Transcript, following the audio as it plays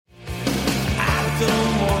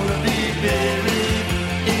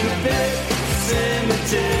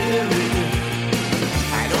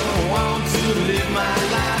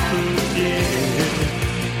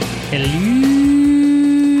Hello,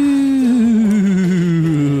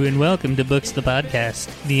 and welcome to Books the Podcast,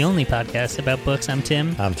 the only podcast about books. I'm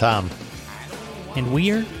Tim. I'm Tom. And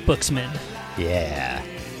we're booksmen. Yeah.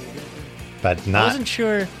 But I wasn't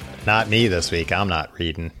sure. Not me this week. I'm not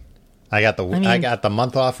reading. I got the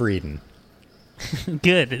month off reading.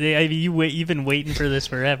 Good. You've been waiting for this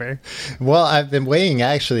forever. Well, I've been waiting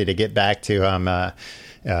actually to get back to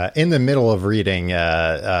in the middle of reading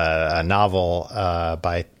a novel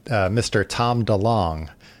by Mr. Tom DeLonge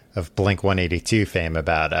of Blink-182 fame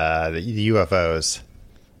about the UFOs.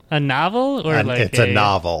 A novel? It's a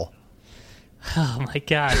novel. Oh my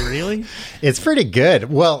God, really? It's pretty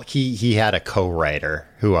good. Well, he had a co-writer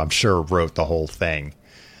who I'm sure wrote the whole thing.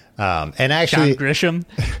 And actually, John Grisham.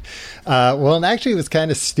 And actually it was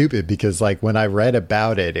kind of stupid because like when I read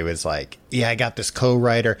about it, it was like, yeah, I got this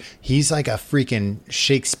co-writer. He's like a freaking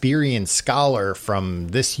Shakespearean scholar from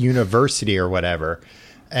this university or whatever.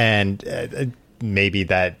 And maybe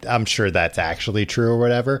I'm sure that's actually true or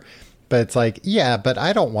whatever. But it's like, yeah, but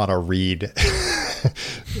I don't want to read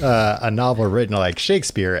a novel written like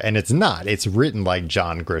Shakespeare, and it's not. It's written like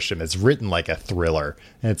John Grisham. It's written like a thriller,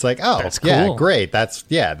 and it's like, oh, that's cool. Yeah, great. And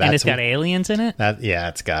it's got aliens in it.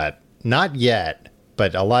 It's got not yet,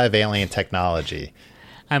 but a lot of alien technology.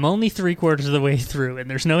 I'm only 3/4 of the way through, and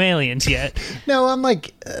there's no aliens yet. No, I'm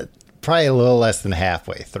like probably a little less than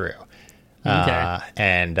halfway through. Okay.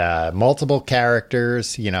 And multiple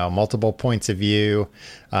characters, multiple points of view.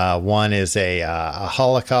 One is a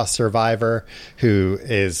Holocaust survivor who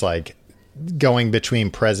is like going between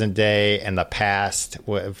present day and the past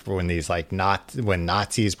when when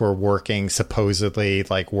Nazis were supposedly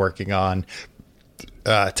working on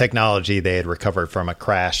technology they had recovered from a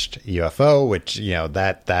crashed UFO, which,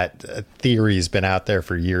 that theory's been out there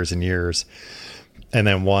for years and years. And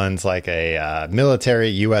then one's like a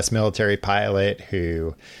U.S. military pilot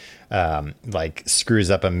who screws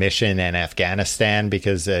up a mission in Afghanistan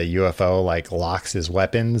because a UFO locks his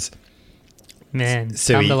weapons. Man,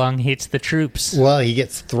 so Tom DeLonge hates the troops. Well, he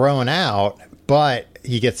gets thrown out, but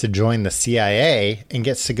he gets to join the CIA and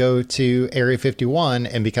gets to go to Area 51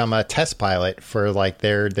 and become a test pilot for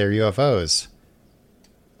their UFOs.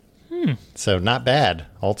 So not bad,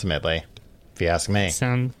 ultimately. If you ask me.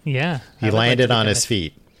 He landed on his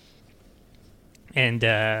feet. And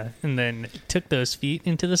then took those feet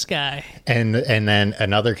into the sky. And then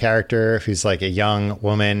another character who's like a young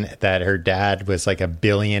woman that her dad was like a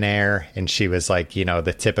billionaire, and she was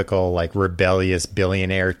the typical rebellious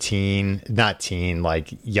billionaire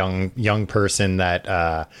young person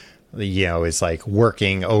that is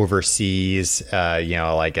working overseas,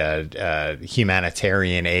 a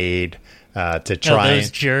humanitarian aid. To try those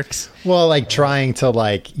jerks. Well, trying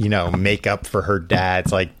to make up for her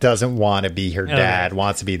dad's doesn't want to be her dad,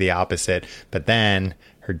 wants to be the opposite. But then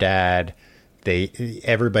her dad,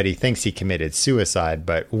 everybody thinks he committed suicide,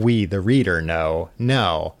 but we, the reader, know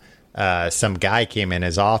no. Some guy came in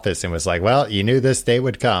his office and was like, "Well, you knew this day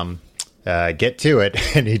would come. Get to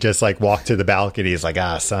it." And he just walked to the balcony. He's like,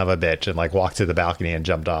 "Ah, son of a bitch," and walked to the balcony and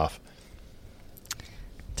jumped off.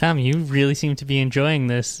 Tom, you really seem to be enjoying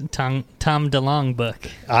this Tom DeLonge book.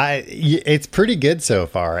 It's pretty good so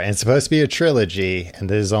far, and it's supposed to be a trilogy, and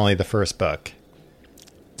this is only the first book.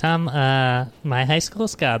 Tom, my high school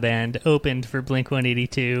ska band opened for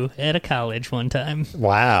Blink-182 at a college one time.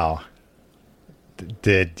 Wow.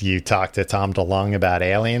 Did you talk to Tom DeLonge about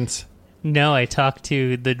aliens? No, I talked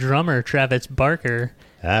to the drummer, Travis Barker.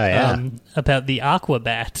 Oh, yeah. About the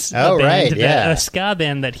Aquabats. A ska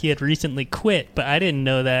band that he had recently quit, but I didn't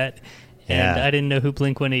know that. And I didn't know who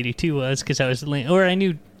Blink-182 was because I was... Or I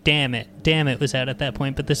knew Damn It was out at that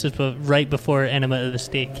point, but this was right before Enema of the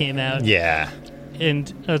State came out. Yeah.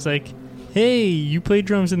 And I was like, hey, you play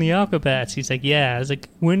drums in the Aquabats? He's like, yeah. I was like,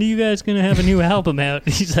 when are you guys going to have a new album out?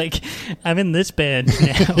 He's like, I'm in this band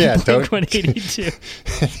now. Yeah, Blink-182.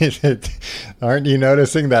 Aren't you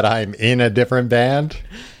noticing that I'm in a different band?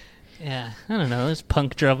 Yeah, I don't know. Those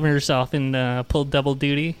punk drummers often pull double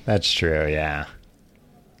duty. That's true, yeah.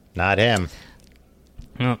 Not him.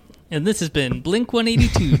 Oh, and this has been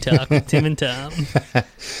Blink-182 Talk with Tim and Tom.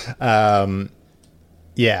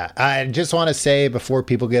 Yeah, I just want to say before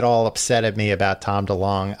people get all upset at me about Tom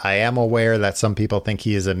DeLonge, I am aware that some people think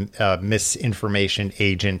he is a misinformation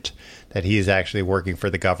agent, that he is actually working for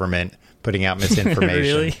the government, putting out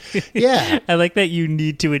misinformation. Really? Yeah. I like that you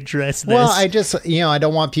need to address this. Well, I just, I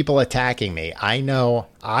don't want people attacking me. I know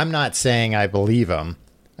I'm not saying I believe him.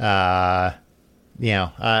 I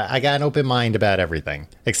got an open mind about everything,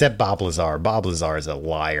 except Bob Lazar. Bob Lazar is a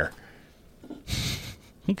liar.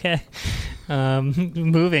 Okay.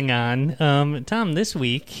 Moving on. Tom, this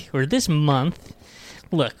week, or this month,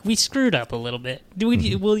 Look, we screwed up a little bit.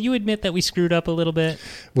 Will you admit that we screwed up a little bit?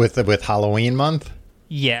 With Halloween month?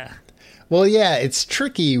 Yeah. Well, yeah, it's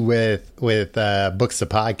tricky with books of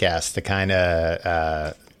podcasts to kind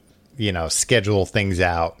of, schedule things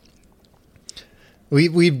out.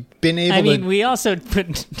 We've been able to... we also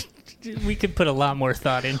we could put a lot more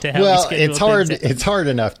thought into how we schedule it's hard. things. It's hard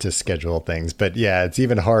enough to schedule things, but yeah, it's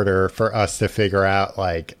even harder for us to figure out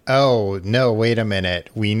like, oh, no, wait a minute.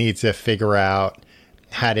 We need to figure out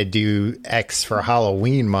how to do X for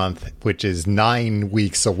Halloween month, which is 9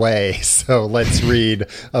 weeks away. So let's read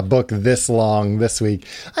a book this long this week.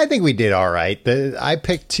 I think we did all right. I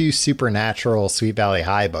picked 2 Supernatural Sweet Valley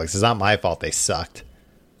High books. It's not my fault they sucked.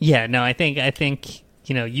 Yeah, no, I think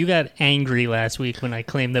you got angry last week when I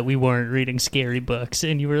claimed that we weren't reading scary books,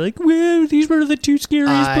 and you were like, well, these were the 2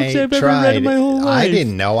 scariest books I've ever read in my whole life. I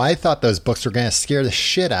didn't know. I thought those books were going to scare the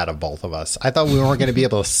shit out of both of us. I thought we weren't going to be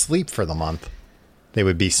able to sleep for the month. They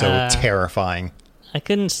would be so terrifying. I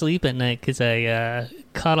couldn't sleep at night because I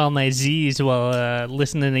caught all my Z's while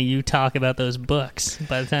listening to you talk about those books.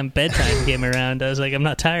 By the time bedtime came around, I was like, I'm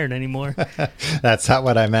not tired anymore. That's not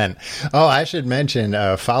what I meant. Oh, I should mention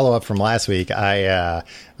a follow-up from last week. I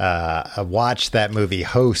watched that movie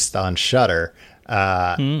Host on Shudder,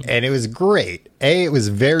 and it was great. It was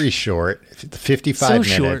very short, 55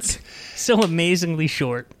 minutes. Short. So amazingly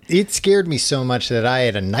short. It scared me so much that I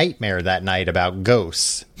had a nightmare that night about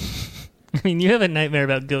ghosts. I mean, you have a nightmare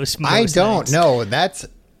about ghosts most I don't nights. know. That's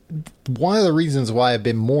one of the reasons why I've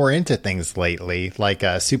been more into things lately, like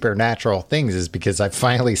supernatural things, is because I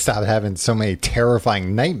finally stopped having so many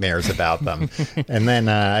terrifying nightmares about them. And then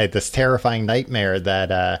I had this terrifying nightmare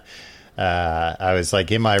that I was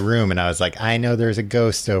like in my room and I was like, I know there's a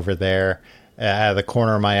ghost over there out of the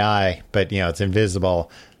corner of my eye, but it's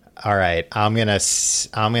invisible. All right, I'm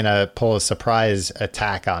gonna pull a surprise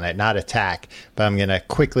attack on it. Not attack, but I'm gonna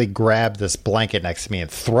quickly grab this blanket next to me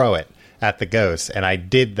and throw it at the ghost. And I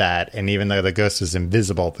did that, and even though the ghost was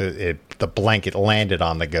invisible, the blanket landed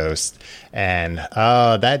on the ghost. And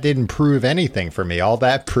that didn't prove anything for me. All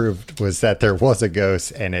that proved was that there was a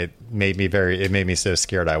ghost, and it made me so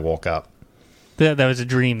scared I woke up. That was a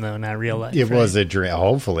dream, though, not real life. It was a dream.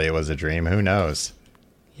 Hopefully, it was a dream. Who knows?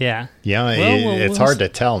 Yeah. Yeah, it's hard to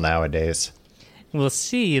tell nowadays. We'll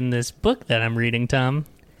see in this book that I'm reading, Tom.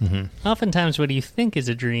 Mm-hmm. Oftentimes what you think is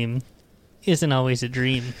a dream isn't always a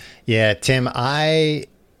dream. Yeah, Tim, I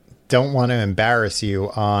don't want to embarrass you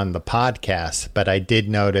on the podcast, but I did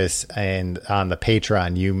notice on the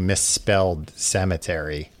Patreon you misspelled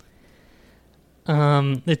Sematary.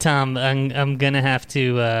 Tom, I'm going to have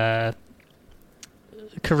to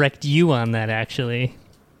correct you on that, actually.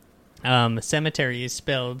 Cemetery is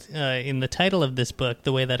spelled in the title of this book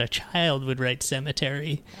the way that a child would write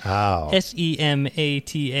cemetery. Oh.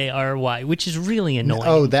 Sematary, which is really annoying.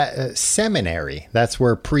 Oh, that seminary. That's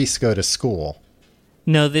where priests go to school.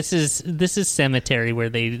 No, this is cemetery where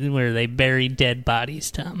they bury dead bodies,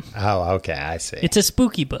 Tom. Oh, okay, I see. It's a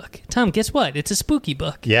spooky book. Tom, guess what? It's a spooky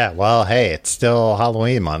book. Yeah, well, hey, it's still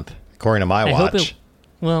Halloween month, according to my watch.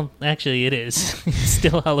 Well, actually, it is. It's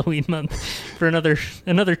still Halloween month for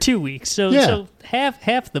another 2 weeks. So, yeah. So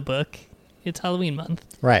half the book, it's Halloween month.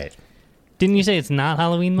 Right. Didn't you say it's not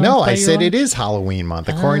Halloween month? No, I said it is Halloween month,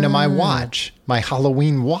 according to my watch. My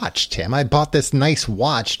Halloween watch, Tim. I bought this nice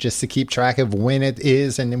watch just to keep track of when it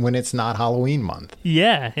is and when it's not Halloween month.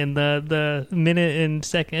 Yeah, and the minute and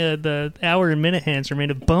second, the hour and minute hands are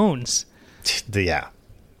made of bones. Yeah.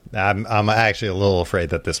 I'm actually a little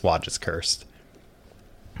afraid that this watch is cursed.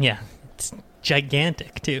 Yeah, it's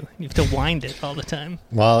gigantic, too. You have to wind it all the time.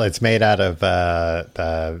 Well, it's made out of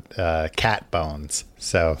cat bones.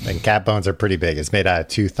 And cat bones are pretty big. It's made out of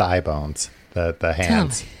 2 thigh bones, the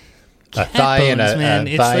hands. Tom, a thigh bones, and a, man.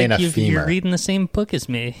 a thigh and a It's like femur. You're reading the same book as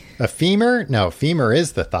me. A femur? No, femur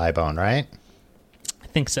is the thigh bone, right? I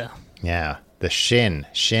think so. Yeah, the shin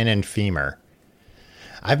and femur.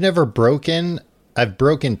 I've broken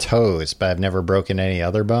toes, but I've never broken any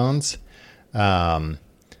other bones.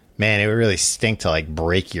 Man, it would really stink to like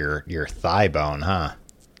break your thigh bone, huh?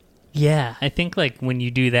 Yeah, I think like when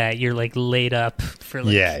you do that, you're like laid up for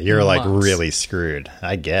like you're months. like really screwed.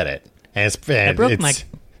 I get it. And it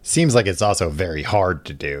seems like it's also very hard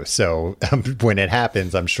to do. So when it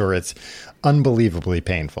happens, I'm sure it's unbelievably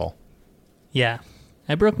painful. Yeah,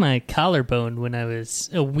 I broke my collarbone when I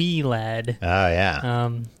was a wee lad. Oh yeah.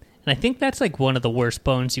 And I think that's like one of the worst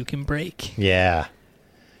bones you can break. Yeah.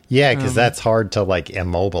 Yeah, because that's hard to like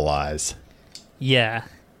immobilize. Yeah.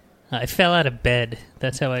 I fell out of bed.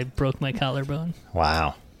 That's how I broke my collarbone.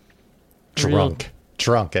 Wow. Drunk.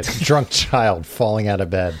 A drunk child falling out of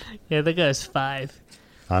bed. Yeah, the guy's 5.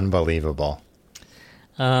 Unbelievable.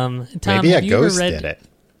 Tom, Maybe a ghost did it.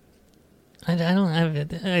 I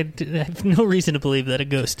have no reason to believe that a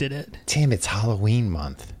ghost did it. Tim, it's Halloween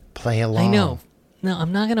month. Play along. I know. No,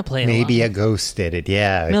 I'm not going to play along. Maybe a ghost did it.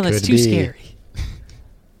 Yeah, no, that's too scary.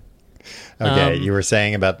 Okay, you were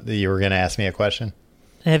saying you were going to ask me a question?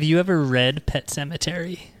 Have you ever read Pet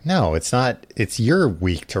Sematary? No, it's not. It's your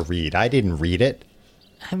week to read. I didn't read it.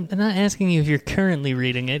 I'm not asking you if you're currently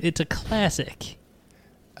reading it. It's a classic.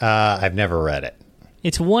 I've never read it.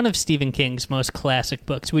 It's one of Stephen King's most classic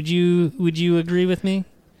books. Would you agree with me?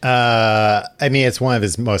 I mean, it's one of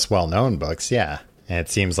his most well-known books, yeah. And it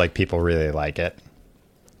seems like people really like it.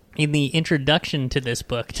 In the introduction to this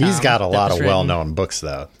book, Tom, he's got a lot of well-known books,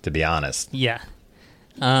 though, to be honest. Yeah.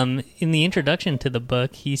 In the introduction to the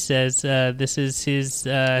book, he says this is his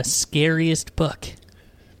scariest book.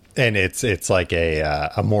 And it's like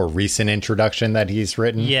a more recent introduction that he's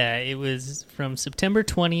written? Yeah, it was from September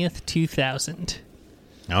 20th, 2000.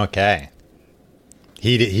 Okay.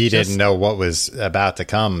 He didn't know what was about to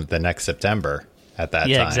come the next September at that time.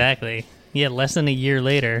 Yeah, exactly. Yeah, less than a year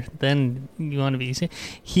later. Then you want to be...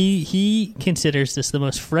 He considers this the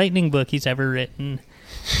most frightening book he's ever written.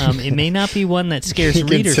 It may not be one that scares readers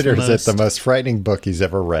the most. He considers it the most frightening book he's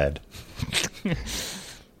ever read.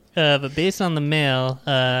 But based on the mail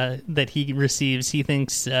that he receives, he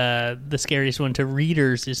thinks the scariest one to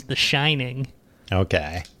readers is The Shining.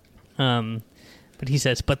 Okay. But he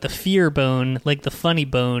says, but the fear bone, like the funny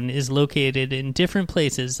bone, is located in different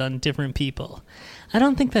places on different people. I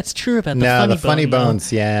don't think that's true about the funny bone. No, the funny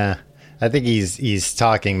bones, yeah. I think he's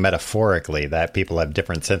talking metaphorically that people have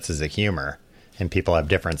different senses of humor and people have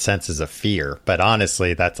different senses of fear. But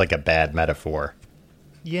honestly, that's like a bad metaphor.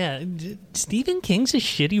 Yeah, Stephen King's a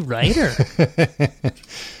shitty writer.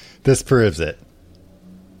 This proves it.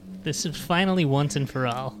 This is finally once and for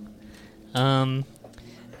all. Tom,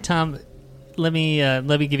 let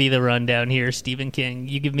me give you the rundown here, Stephen King.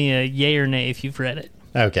 You give me a yay or nay if you've read it.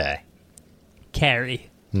 Okay. Carrie.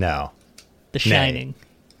 No. The Shining.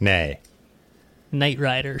 Nay. Night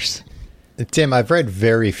Riders. Tim, I've read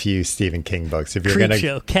very few Stephen King books. If you're Creep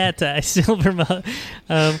Show, Cat Eye, Silver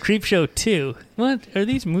Creep Show 2. What are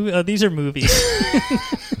these movies? Oh, these are movies.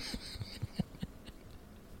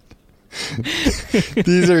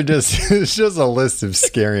 These are it's just a list of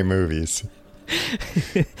scary movies.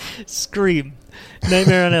 Scream,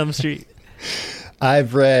 Nightmare on Elm Street.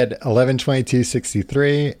 I've read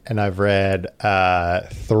 11/22/63, and I've read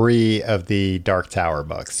 3 of the Dark Tower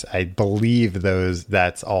books. I believe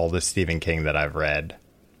that's all the Stephen King that I've read.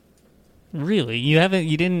 Really? You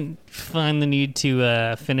didn't find the need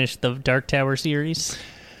to finish the Dark Tower series?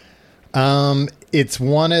 It's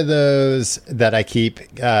one of those that I keep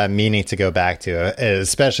meaning to go back to,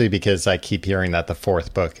 especially because I keep hearing that the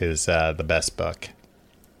 4th book is the best book.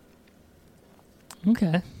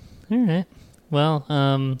 Okay. All right. Well,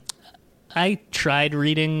 I tried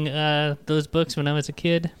reading those books when I was a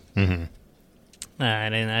kid. Mm-hmm. I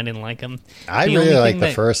didn't like them. I really liked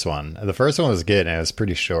the first one. The first one was good, and it was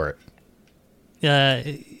pretty short.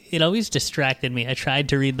 It always distracted me. I tried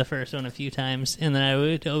to read the first one a few times, and then I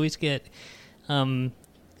would always get...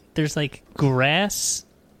 there's like grass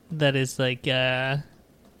that is like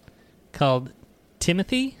called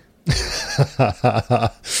Timothy.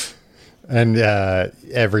 And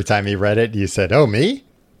every time he read it, you said, "Oh, me?"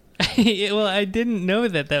 Well, I didn't know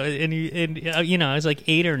that was, and I was like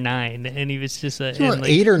 8 or 9, and he was just you were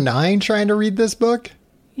 8 or 9 trying to read this book.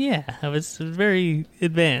 Yeah, I was very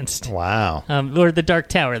advanced. Wow. Or the Dark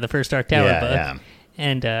Tower, the first Dark Tower book. Yeah.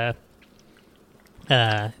 And it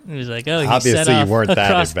was like, oh, he obviously set off you weren't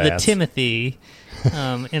across that the advanced. Timothy.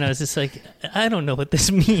 And I was just like, I don't know what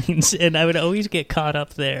this means. And I would always get caught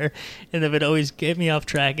up there, and that would always get me off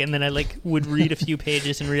track. And then I would read a few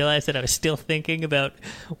pages and realize that I was still thinking about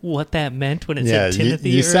what that meant when it said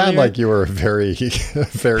Timothy. You sound like you were a very,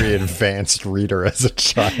 very advanced reader as a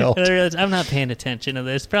child. And I realized I'm not paying attention to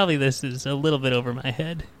this. Probably this is a little bit over my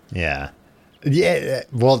head. Yeah. Yeah.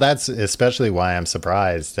 Well, that's especially why I'm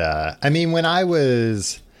surprised. I mean, when I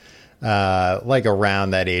was... around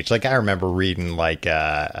that age, I remember reading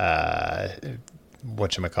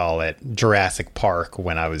whatchamacallit, Jurassic Park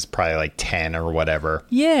when I was probably 10 or whatever.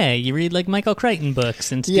 Yeah, you read Michael Crichton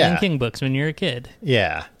books and Stephen King books when you're a kid.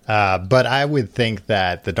 Yeah, but I would think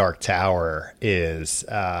that The Dark Tower is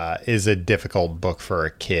a difficult book for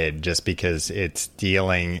a kid just because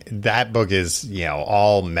that book is,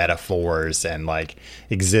 all metaphors and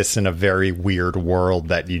exists in a very weird world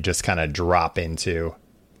that you just kind of drop into.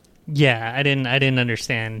 Yeah, I didn't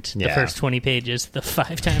understand the first 20 pages the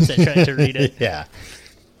 5 times I tried to read it. Yeah.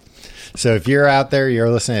 So if you're out there,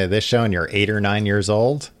 you're listening to this show and you're 8 or 9 years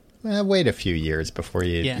old, wait a few years before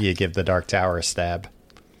you give the Dark Tower a stab.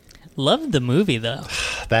 Loved the movie, though.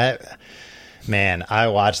 Man, I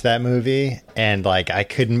watched that movie, and, like, I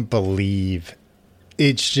couldn't believe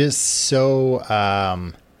it's just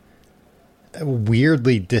so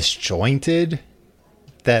weirdly disjointed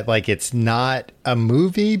that, like, it's not a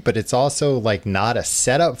movie, but it's also, like, not a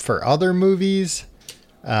setup for other movies.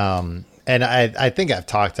 And I think I've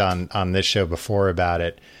talked on this show before about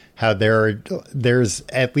it, how there's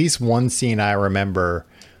at least one scene I remember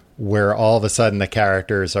where all of a sudden the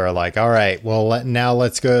characters are like, all right, well, now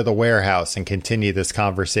let's go to the warehouse and continue this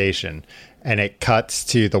conversation. And it cuts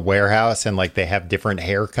to the warehouse, and, like, they have different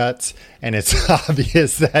haircuts, and it's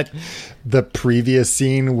obvious that the previous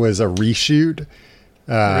scene was a reshoot.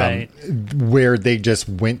 Right. Where they just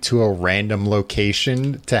went to a random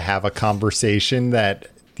location to have a conversation that,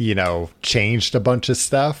 you know, changed a bunch of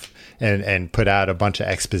stuff and put out a bunch of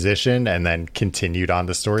exposition and then continued on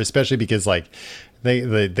the story, especially because, like,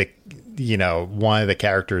 the you know, one of the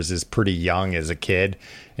characters is pretty young as a kid,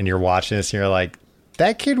 and you're watching this and you're like,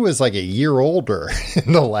 that kid was like a year older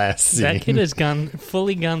in the last scene. That kid has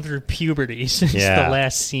fully gone through puberty since the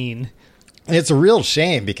last scene. It's a real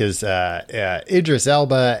shame because Idris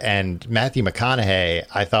Elba and Matthew McConaughey,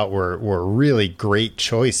 I thought were really great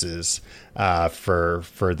choices for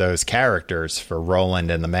those characters, for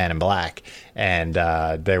Roland and the Man in Black, and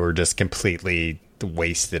they were just completely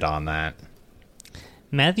wasted on that.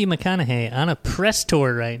 Matthew McConaughey on a press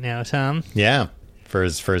tour right now, Tom. Yeah, for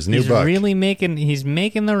his new book. He's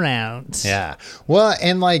making the rounds. Yeah. Well,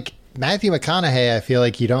 and, like, Matthew McConaughey, I feel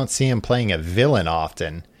like you don't see him playing a villain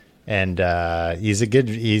often. And he's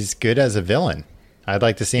good as a villain. I'd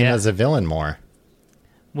like to see him as a villain more.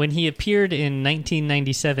 When he appeared in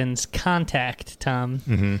 1997's Contact,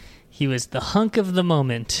 Tom, he was the hunk of the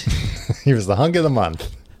moment. He was the hunk of the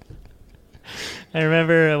month. I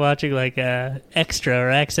remember watching, like, Extra or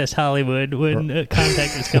Access Hollywood when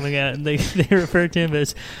Contact was coming out, and they referred to him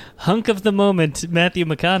as hunk of the moment. Matthew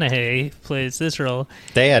McConaughey plays this role.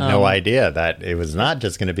 They had no idea that it was not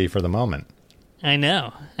just going to be for the moment. I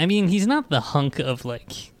know. I mean, he's not the hunk of, like,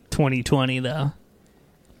 2020, though.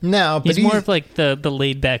 No, but he's more of, like, the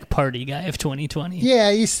laid-back party guy of 2020.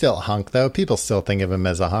 Yeah, he's still a hunk, though. People still think of him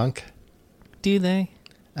as a hunk. Do they?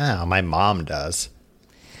 Oh, my mom does.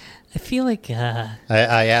 I feel like I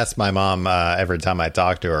ask my mom every time I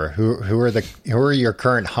talk to her, who are your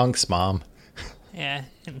current hunks, Mom? Yeah,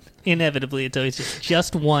 inevitably it's always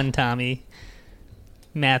just one, Tommy.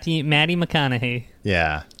 Maddie McConaughey.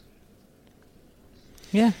 Yeah.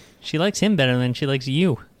 Yeah, she likes him better than she likes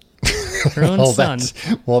you. Her own son.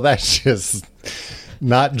 That's just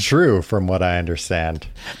not true from what I understand.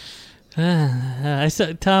 I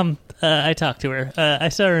saw Tom. I talked to her. I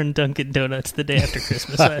saw her in Dunkin' Donuts the day after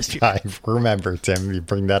Christmas last year. I remember, Tim. You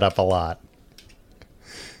bring that up a lot.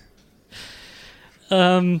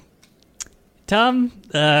 Tom,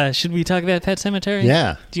 should we talk about Pet Sematary?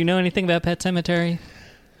 Yeah. Do you know anything about Pet Sematary?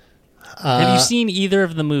 Have you seen either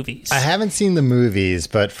of the movies? I haven't seen the movies,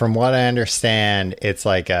 but from what I understand, it's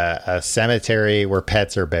like a cemetery where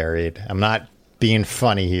pets are buried. I'm not being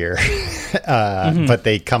funny here, but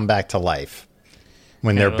they come back to life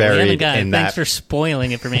when they're buried in that. Thanks for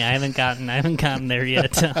spoiling it for me. I haven't gotten there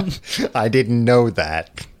yet, Tom. I didn't know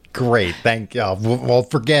that. Great, thank you. Well,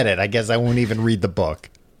 forget it. I guess I won't even read the book.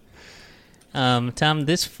 Tom,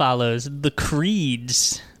 this follows the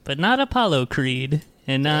Creeds, but not Apollo Creed,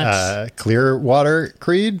 and not Clearwater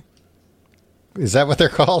Creed. Is that what they're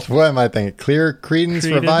called? What am I thinking? Credence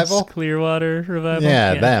Revival? Clearwater Revival?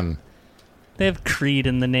 Yeah, them. They have Creed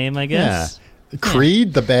in the name, I guess. Yeah.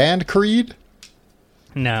 Creed, the band Creed?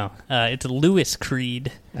 No, it's Louis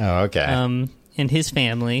Creed. Oh, okay. And his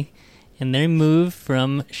family, and they moved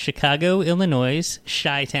from Chicago, Illinois,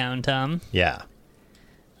 Chi-Town, Tom. Yeah.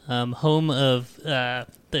 Home of the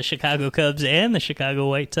Chicago Cubs and the Chicago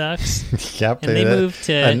White Sox. Yep. And they moved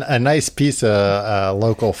to... A nice piece of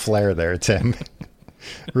local flair there, Tim.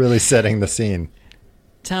 Really setting the scene.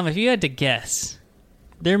 Tom, if you had to guess,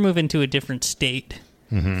 they're moving to a different state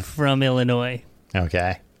from Illinois.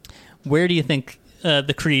 Okay. Where do you think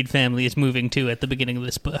the Creed family is moving to at the beginning of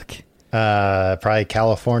this book? Probably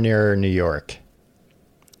California or New York.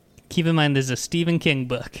 Keep in mind, there's a Stephen King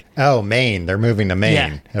book. Oh, Maine. They're moving to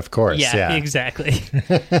Maine, of course. Yeah, exactly.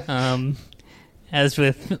 As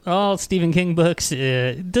with all Stephen King books,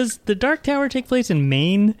 does The Dark Tower take place in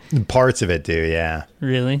Maine? Parts of it do, yeah.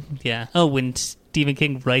 Really? Yeah. Oh, when Stephen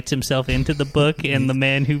King writes himself into the book and the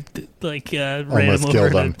man who ran him over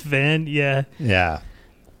in a van? Yeah. Yeah.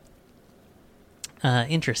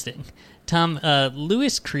 Interesting. Tom,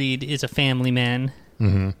 Louis Creed is a family man.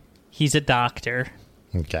 Mm-hmm. He's a doctor.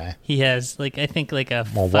 Okay. He has, like, I think, like a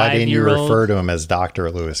 5-year-old. Well, why didn't you refer to him as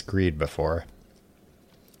Dr. Lewis Greed before?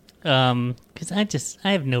 Because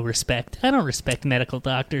I have no respect. I don't respect medical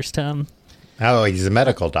doctors, Tom. Oh, he's a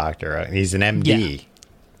medical doctor. He's an MD.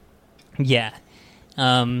 Yeah.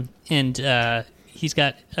 And he's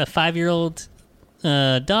got a 5-year-old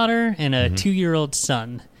daughter and a 2-year-old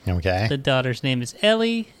son. Okay. The daughter's name is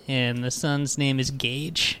Ellie, and the son's name is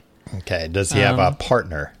Gage. Okay. Does he have a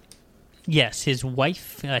partner? Yes, his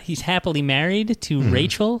wife. He's happily married to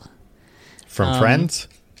Rachel. From Friends?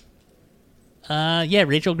 Yeah,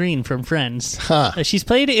 Rachel Green from Friends. Huh. She's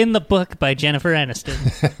played in the book by Jennifer Aniston.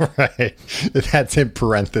 Right. That's in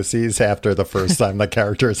parentheses after the first time the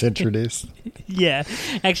character is introduced. Yeah.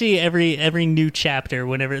 Actually, every new chapter,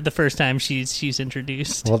 whenever the first time she's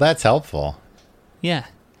introduced. Well, that's helpful. Yeah.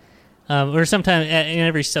 Or sometimes in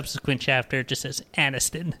every subsequent chapter, it just says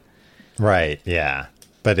Aniston. Right, yeah.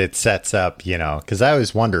 But it sets up, because I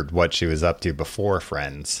always wondered what she was up to before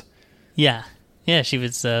Friends. Yeah. Yeah, she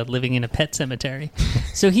was living in a pet cemetery.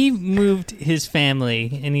 So he moved his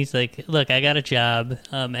family, and he's like, look, I got a job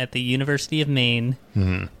at the University of Maine.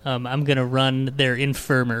 Mm-hmm. I'm going to run their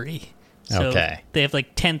infirmary. So okay. They have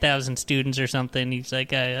like 10,000 students or something. He's like,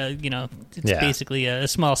 it's basically a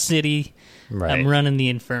small city. Right. I'm running the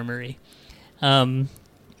infirmary.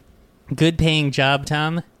 Good paying job,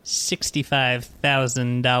 Tom.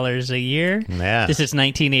 $65,000 a year. Yeah. This is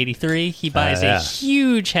 1983. He buys a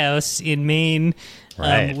huge house in Maine,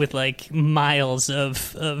 right. With like miles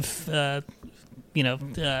of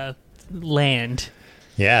land.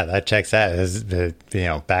 Yeah, that checks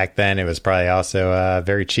out. Back then it was probably also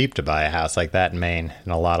very cheap to buy a house like that in Maine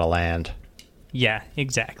and a lot of land. Yeah,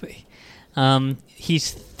 exactly.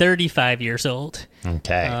 He's 35 years old.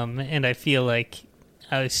 Okay. And I feel like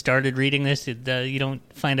I started reading this. You don't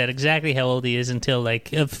find out exactly how old he is until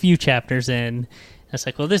like a few chapters in. It's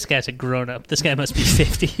like, well, this guy's a grown-up. This guy must be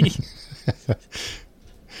 50.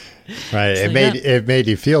 Right. It made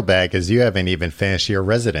you feel bad because you haven't even finished your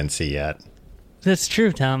residency yet. That's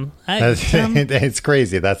true, Tom. It's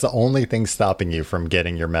crazy. That's the only thing stopping you from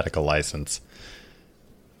getting your medical license.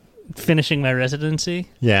 Finishing my residency?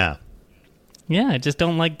 Yeah. Yeah, I just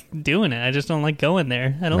don't like doing it. I just don't like going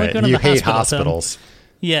there. I don't like going to the hospital. You hate hospitals. Tom.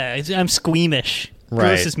 Yeah, I'm squeamish. Right.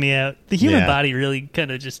 Grosses me out. The human body really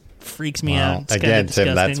kind of just freaks me out. It's again,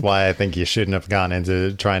 Tim, that's why I think you shouldn't have gone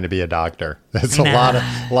into trying to be a doctor. That's a lot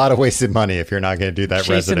of wasted money if you're not going to do that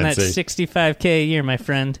residency. That $65K a year, my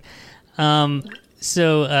friend.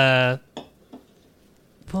 So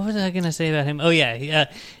what was I going to say about him? Oh, yeah.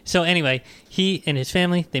 So anyway, he and his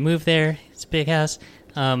family, they moved there. It's a big house.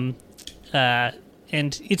 And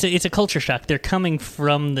it's a culture shock. They're coming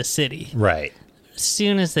from the city. Right. As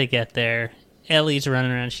soon as they get there, Ellie's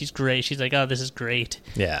running around. She's great. She's like, oh, this is great.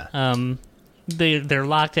 Yeah. They're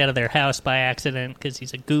locked out of their house by accident because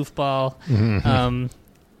he's a goofball. Mm-hmm.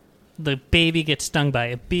 The baby gets stung by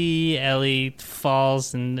a bee. Ellie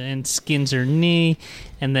falls and skins her knee.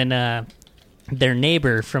 And then their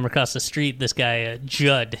neighbor from across the street, this guy,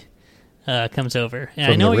 Judd, comes over. And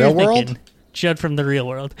from I know the what real you're world? thinking. Judd from The Real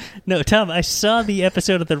World. No, Tom, I saw the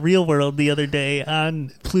episode of The Real World the other day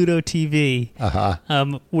on Pluto TV,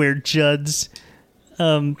 where Judd's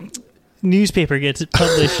newspaper gets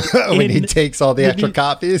published. When he takes all the extra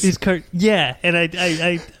copies? Yeah, and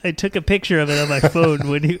I took a picture of it on my phone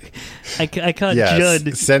when I caught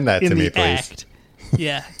Judd send that to me, please. Act.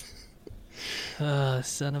 Yeah.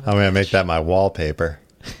 Son of a I'm going to make that my wallpaper.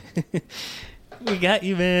 We got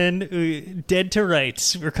you, man. Dead to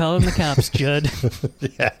rights. We're calling the cops, Judd.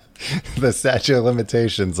 Yeah. The statute of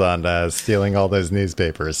limitations on stealing all those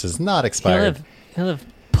newspapers is not expired. He'll have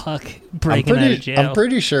Puck breaking out of jail. I'm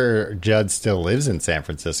pretty sure Judd still lives in San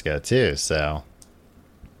Francisco, too, so...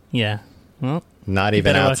 Yeah. Well... Not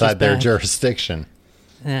even outside their jurisdiction.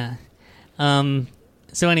 Yeah.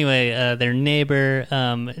 So anyway, their neighbor,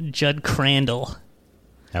 Judd Crandall.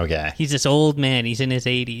 Okay. He's this old man. He's in his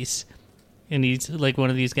 80s. And he's like one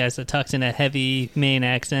of these guys that talks in a heavy Maine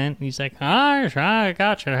accent. He's like, I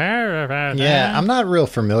got your hair. Yeah, I'm not real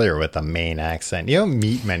familiar with the Maine accent. You don't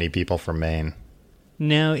meet many people from Maine.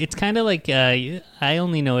 No, it's kind of like, I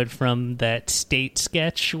only know it from that State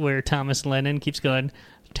sketch where Thomas Lennon keeps going,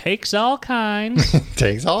 takes all kinds.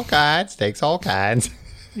 Takes all kinds, takes all kinds.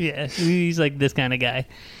 Yeah, he's like this kind of guy.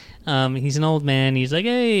 He's an old man. He's like,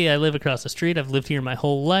 hey, I live across the street. I've lived here my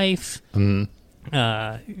whole life. Mm-hmm.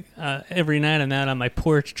 Every night I'm out on my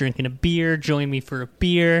porch drinking a beer. Join me for a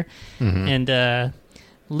beer. Mm-hmm. And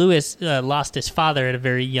Lewis lost his father at a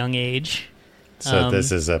very young age. So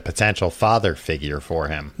this is a potential father figure for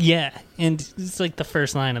him. Yeah, and it's like the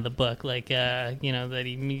first line of the book, like, that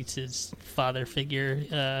he meets his father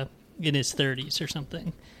figure in his 30s or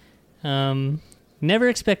something. Never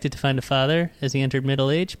expected to find a father as he entered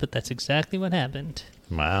middle age, but that's exactly what happened.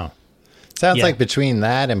 Wow. Sounds like between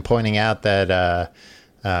that and pointing out that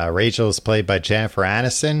Rachel is played by Jennifer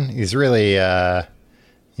Aniston, he's really,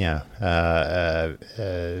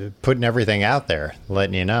 putting everything out there,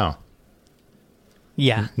 letting you know.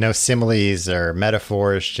 Yeah. No similes or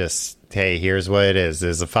metaphors, just, hey, here's what it is.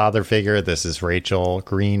 There's a father figure. This is Rachel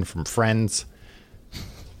Green from Friends.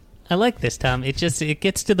 I like this, Tom. It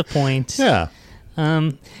gets to the point. Yeah.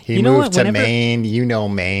 He moved to Maine. You know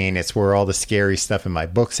Maine. It's where all the scary stuff in my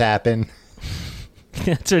books happen.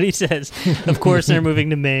 That's what he says. Of course, they're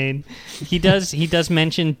moving to Maine. He does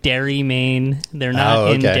mention Derry, Maine. They're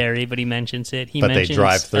not in Derry, but he mentions it. But they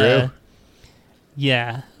drive through?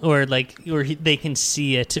 Yeah, they can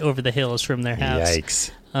see it over the hills from their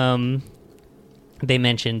house. Yikes. They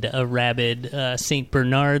mentioned a rabid St.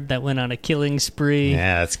 Bernard that went on a killing spree.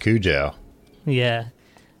 Yeah, that's Cujo. Yeah.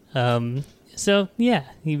 So, yeah,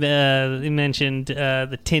 he mentioned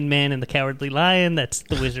the Tin Man and the Cowardly Lion. That's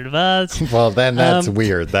the Wizard of Oz. Well, then that's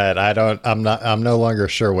weird. That I'm no longer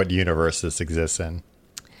sure what universe this exists in.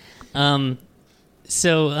 They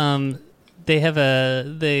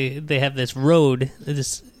have this road.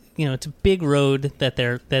 This, it's a big road that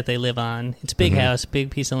they live on. It's a big house,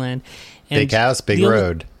 big piece of land. And big house, big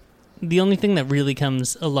road. The only thing that really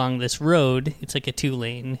comes along this road, it's like a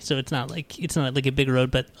 2-lane, so it's not like a big road,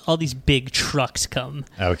 but all these big trucks come.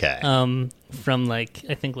 Okay. From I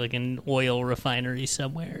think an oil refinery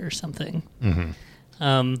somewhere or something. Mm-hmm.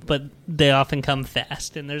 But they often come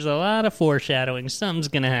fast, and there's a lot of foreshadowing. Something's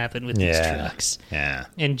going to happen with these trucks. Yeah.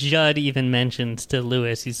 And Judd even mentions to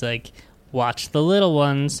Lewis, he's like, watch the little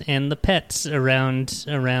ones and the pets around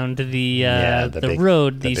the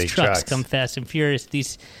road. These trucks come fast and furious.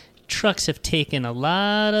 These trucks have taken a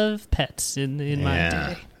lot of pets in my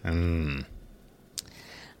day.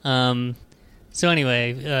 So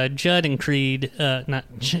anyway, Judd and Creed,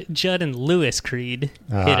 Judd and Lewis Creed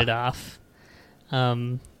hit it off.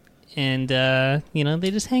 And they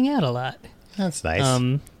just hang out a lot. That's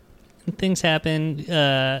nice. Things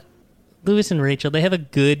happen. Lewis and Rachel, they have a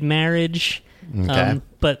good marriage. Okay.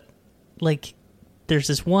 But there's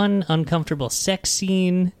this one uncomfortable sex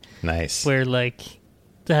scene. Nice. Where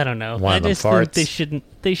I don't know. One of them farts. Think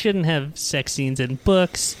they shouldn't have sex scenes in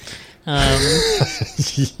books. God,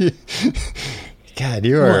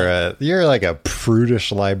 you're like a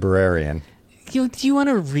prudish librarian. Do you want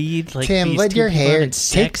to read Tim, these let your hair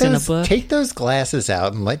sex in a book? Take those glasses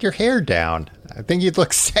out and let your hair down. I think you'd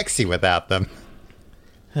look sexy without them.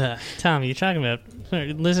 Tom, you're talking about.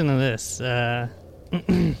 Listen to this.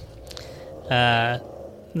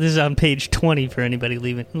 This is on page 20 for anybody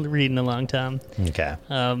reading along, Tom. Okay.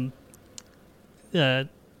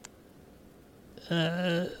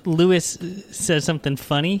 Lewis says something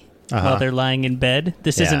funny while they're lying in bed.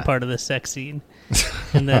 This isn't part of the sex scene.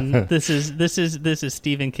 And then this is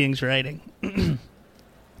Stephen King's writing.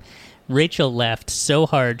 Rachel laughed so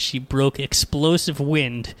hard she broke explosive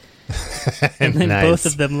wind. And then both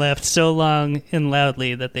of them laughed so long and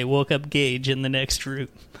loudly that they woke up Gage in the next room.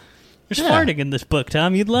 There's farting in this book,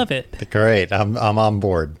 Tom. You'd love it. Great. I'm on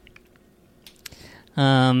board.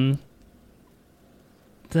 That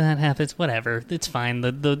happens. Whatever. It's fine.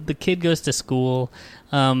 The kid goes to school.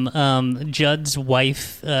 Judd's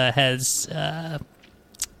wife has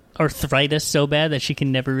arthritis so bad that she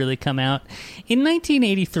can never really come out. In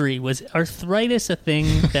 1983, was arthritis a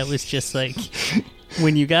thing that was just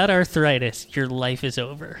when you got arthritis, your life is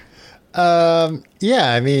over?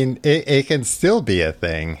 Yeah, I mean, it can still be a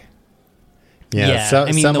thing.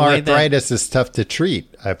 Some arthritis is tough to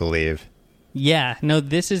treat, I believe. Yeah, no,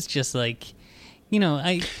 this is just I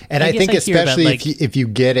think especially if you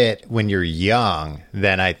get it when you're young,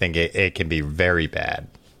 then I think it can be very bad.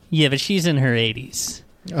 Yeah, but she's in her 80s.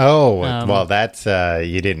 Oh, well, that's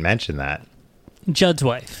you didn't mention that. Judd's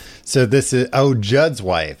wife. So this is Judd's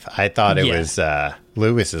wife. I thought it was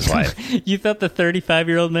Lewis's wife. You thought the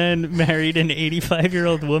 35-year-old man married an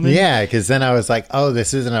 85-year-old woman? Yeah, because then I was like, oh,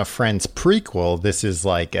 this isn't a Friends prequel. This is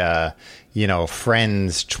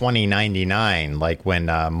Friends 2099, like when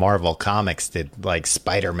Marvel Comics did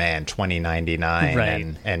Spider-Man 2099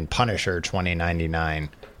 right. and Punisher 2099.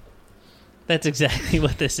 That's exactly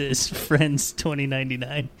what this is, Friends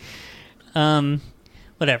 2099.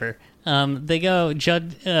 Whatever. They go.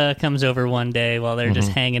 Judd comes over one day while they're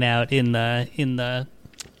just hanging out in the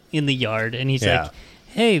yard, and he's like,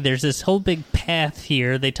 hey, there's this whole big path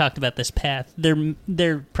here. They talked about this path.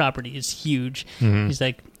 Their property is huge. Mm-hmm. He's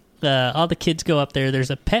like, all the kids go up there.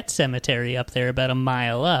 There's a pet cemetery up there about a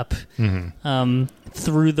mile up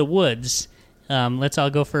through the woods. Let's all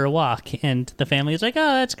go for a walk. And the family is like,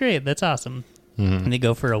 oh, that's great. That's awesome. Mm-hmm. And they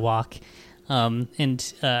go for a walk. And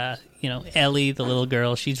Ellie, the little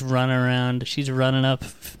girl, she's running around. She's running up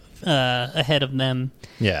ahead of them.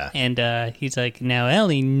 Yeah. And he's like, now,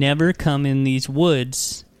 Ellie, never come in these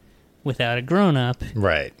woods without a grown-up.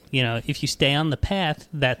 Right. If you stay on the path,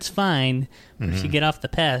 that's fine. But if you get off the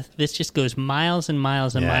path, this just goes miles and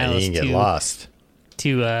miles and miles. You can get lost.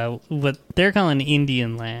 To what they're calling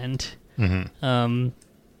Indian land,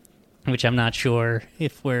 which I'm not sure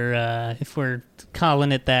if we're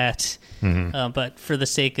calling it that. But for the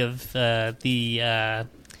sake of the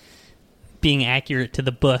being accurate to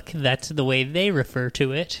the book, that's the way they refer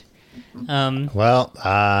to it.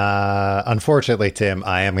 Unfortunately, Tim,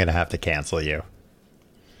 I am going to have to cancel you.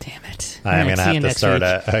 Damn it. I am going to have to start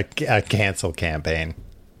a cancel campaign.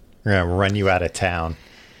 We're going to run you out of town.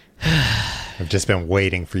 I've just been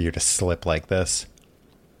waiting for you to slip like this.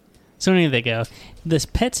 So anyway, they go. This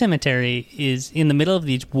pet cemetery is in the middle of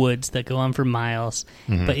these woods that go on for miles,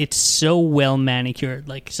 but it's so well manicured.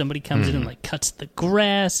 Like somebody comes in and like cuts the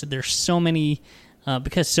grass. There's so many,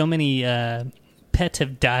 because so many pets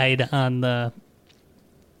have died on the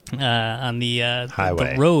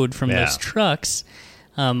highway, the road from those trucks.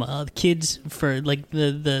 Kids for like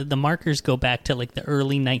the markers go back to like the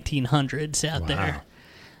early 1900s out there.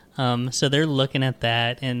 So they're looking at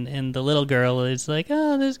that, and the little girl is like,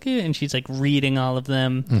 oh, that's good. And she's like reading all of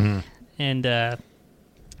them. And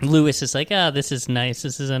Lewis is like, oh, this is nice.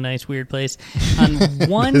 This is a nice, weird place. On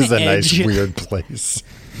one this is edge, a nice, weird place.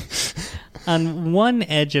 On one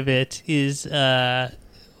edge of it is a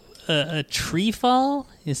tree fall.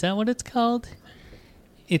 Is that what it's called?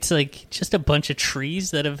 It's like just a bunch of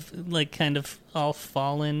trees that have like kind of all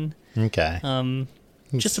fallen. Okay.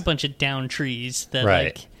 Just a bunch of down trees that right.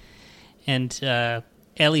 like. And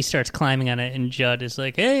Ellie starts climbing on it, and Judd is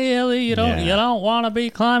like, "Hey, Ellie, you don't want to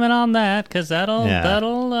be climbing on that because that'll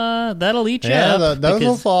eat you up. Those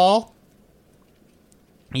will fall."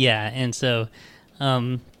 Yeah, and so,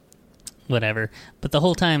 whatever. But the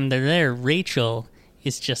whole time they're there, Rachel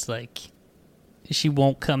is just like, she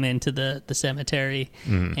won't come into the cemetery,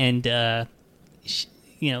 and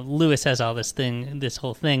Lewis has all this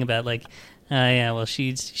whole thing about like. Well,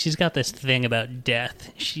 she's got this thing about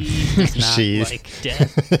death. She does not like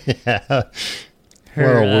death. Yeah.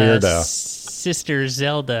 Her what a weirdo. Sister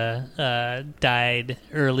Zelda died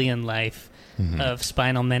early in life of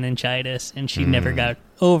spinal meningitis, and she never got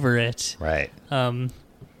over it. Right. And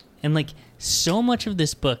like so much of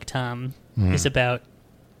this book, Tom, is about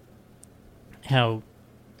how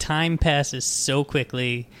time passes so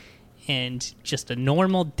quickly, and just a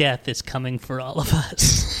normal death is coming for all of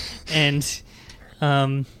us. And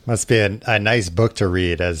must be a nice book to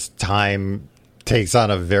read as time takes on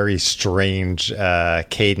a very strange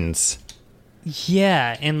cadence.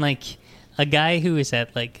 Yeah, and like a guy who is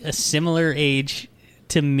at like a similar age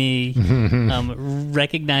to me,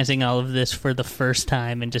 recognizing all of this for the first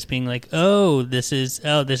time and just being like, this is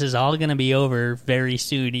all going to be over very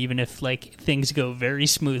soon, even if like things go very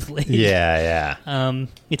smoothly. Yeah.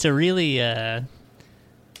 It's a really I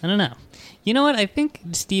don't know. You know what? I think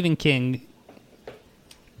Stephen King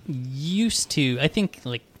used to, I think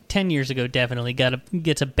like 10 years ago, definitely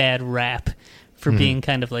gets a bad rap for being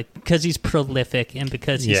kind of like, because he's prolific and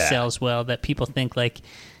because he sells well, that people think like,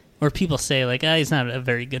 or people say like, he's not a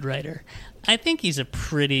very good writer. I think he's a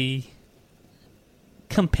pretty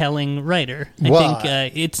compelling writer. I think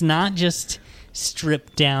it's not just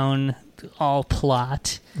stripped down all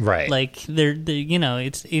plot. Right. Like they're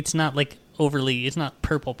it's not like overly, it's not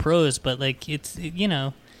purple prose, but like it's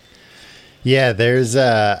Yeah, there's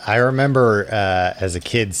I remember as a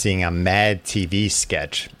kid seeing a Mad TV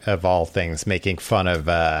sketch of all things making fun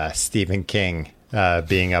of Stephen King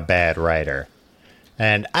being a bad writer.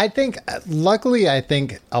 And I think luckily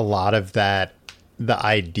a lot of that, the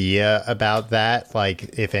idea about that,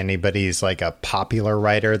 like if anybody's like a popular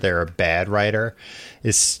writer, they're a bad writer,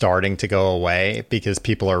 is starting to go away because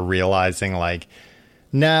people are realizing like,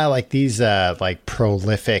 nah, like these like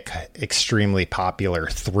prolific, extremely popular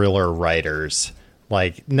thriller writers,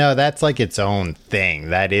 like, no, that's like its own thing.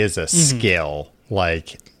 That is a skill.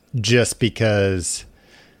 Like just because,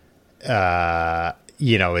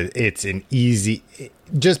 it's an easy,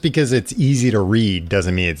 just because it's easy to read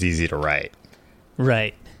doesn't mean it's easy to write.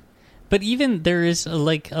 Right. But even there is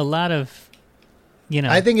like a lot of,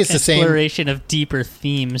 I think it's exploration of deeper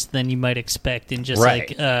themes than you might expect in just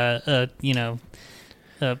like,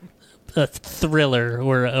 a thriller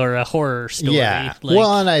or a horror story. Yeah.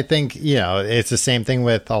 Well, and I think, it's the same thing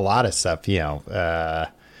with a lot of stuff,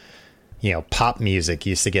 pop music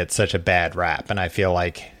used to get such a bad rap. And I feel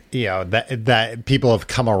like, that people have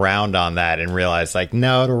come around on that and realized like,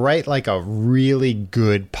 no, to write like a really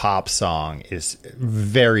good pop song is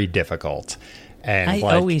very difficult. And I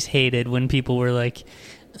always hated when people were like,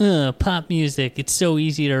 pop music, it's so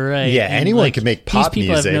easy to write. Yeah, anyone can make pop these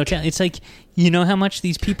people music. Have no talent. It's like, you know how much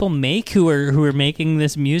these people make who are making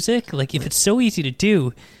this music? Like, if it's so easy to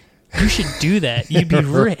do, you should do that. You'd be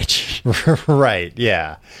rich. Right,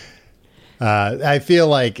 yeah. I feel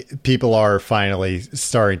like people are finally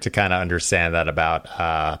starting to kind of understand that about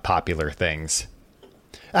popular things.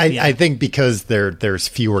 I think because there's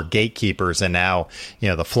fewer gatekeepers, and now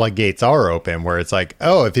the floodgates are open, where it's like,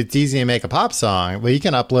 oh, if it's easy to make a pop song, well, you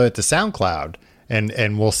can upload it to SoundCloud,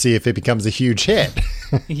 and we'll see if it becomes a huge hit.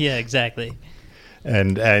 Yeah, exactly.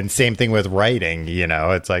 And same thing with writing.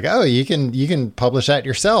 It's like, oh, you can publish that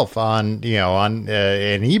yourself on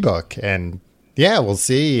an ebook, and yeah, we'll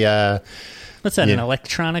see. What's that? An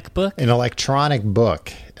electronic book? An electronic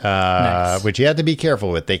book. Nice. Which you have to be careful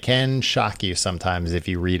with. They can shock you sometimes if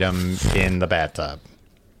you read them in the bathtub.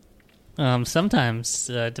 Sometimes,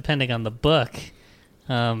 depending on the book,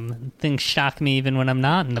 things shock me even when I'm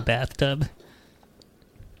not in the bathtub.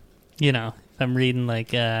 If I'm reading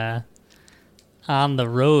like On the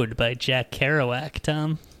Road by Jack Kerouac,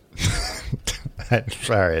 Tom. All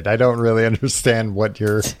right, I don't really understand what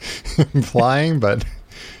you're implying, but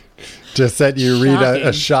just that you read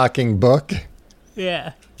a shocking book.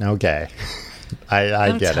 Yeah. Okay.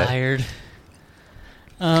 I get it. I'm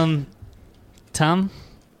tired. Tom,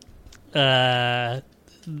 the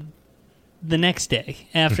next day,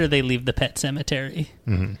 after they leave the pet cemetery,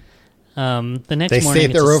 the next they morning,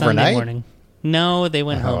 stayed there it's a overnight? Sunday morning. No, they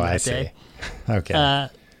went home that I see. day. Okay.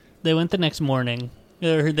 They went the next morning.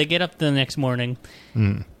 Or they get up the next morning.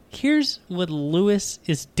 Here's what Lewis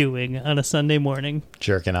is doing on a Sunday morning.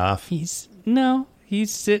 Jerking off? He's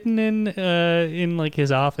sitting in like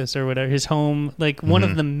his office or whatever, his home, like one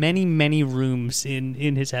of the many, many rooms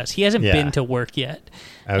in his house. He hasn't been to work yet.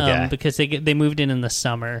 Okay. Because they moved in the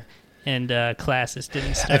summer and classes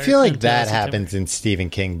didn't start. I feel like that September. happens in Stephen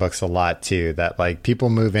King books a lot too, that like people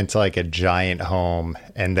move into like a giant home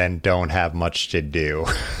and then don't have much to do.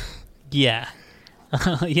 Yeah.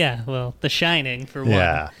 Yeah, well, The Shining for one.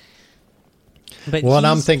 Yeah. But well, and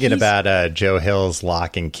I'm thinking about Joe Hill's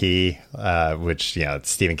Lock and Key, which, it's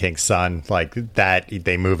Stephen King's son. Like that,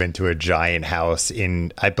 they move into a giant house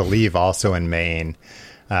in, I believe, also in Maine.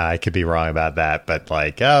 I could be wrong about that, but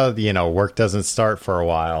like, work doesn't start for a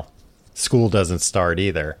while. School doesn't start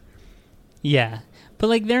either. Yeah, but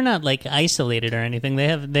like they're not like isolated or anything. They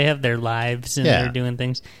have their lives and they're doing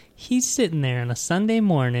things. He's sitting there on a Sunday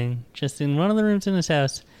morning, just in one of the rooms in his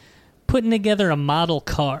house, putting together a model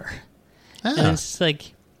car. Oh. And it's just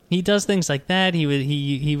like he does things like that.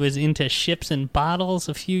 He was into ships and bottles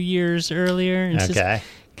a few years earlier. And okay.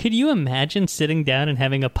 Could you imagine sitting down and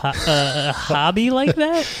having a hobby like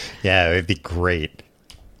that? Yeah, it would be great.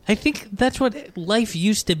 I think that's what life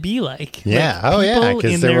used to be like. Yeah. Like,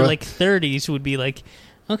 people in their like 30s would be like,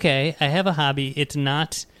 okay, I have a hobby. It's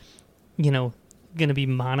not, going to be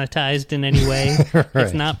monetized in any way. Right.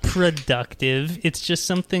 It's not productive. It's just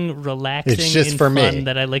something relaxing and fun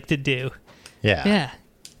that I like to do. Yeah.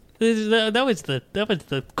 Yeah. That was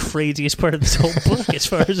the craziest part of this whole book as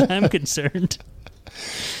far as I'm concerned.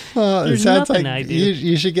 Well, it sounds like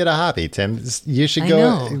you should get a hobby, Tim. You should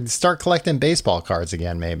go start collecting baseball cards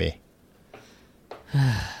again, maybe.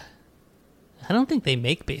 I don't think they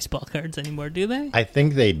make baseball cards anymore, do they? I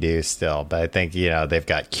think they do still, but I think, they've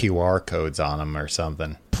got QR codes on them or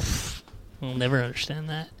something. We'll never understand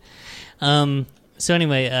that. So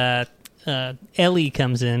anyway, Ellie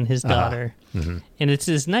comes in, his daughter, and it's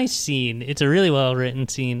this nice scene. It's a really well-written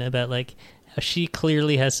scene about, like, how she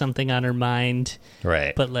clearly has something on her mind.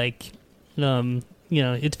 Right. But, like,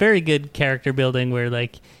 it's very good character building where,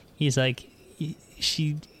 like, he's like,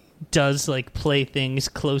 she does like play things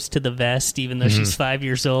close to the vest even though she's 5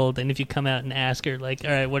 years old, and if you come out and ask her like,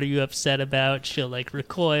 all right, what are you upset about, she'll like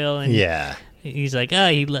recoil, and he's like,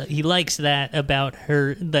 he likes that about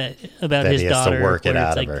her, that about his daughter, to work it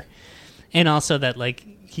out of her, and also that like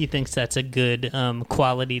he thinks that's a good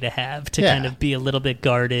quality to have, to kind of be a little bit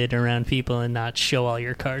guarded around people and not show all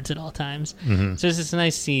your cards at all times. So there's this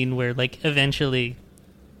nice scene where like eventually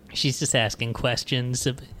she's just asking questions.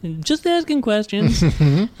 But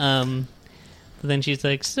then she's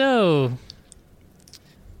like, so,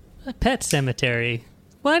 a pet cemetery.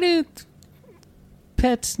 Why do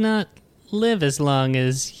pets not live as long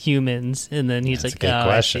as humans? And then he's That's like, a good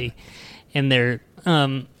question. I see. And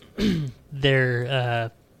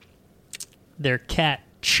their cat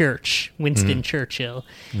Church, Winston Churchill,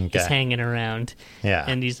 is hanging around. Yeah.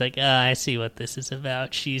 And he's like, I see what this is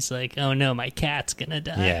about. She's like, oh no, my cat's gonna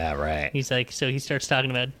die. Yeah, right. He's like, so he starts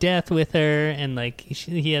talking about death with her, and like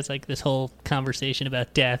he has like this whole conversation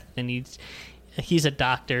about death, and he's a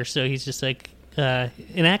doctor, so he's just like,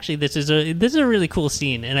 and actually this is a really cool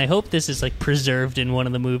scene, and I hope this is like preserved in one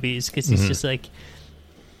of the movies, because he's just like,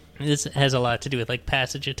 this has a lot to do with like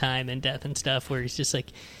passage of time and death and stuff, where he's just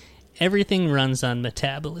like, everything runs on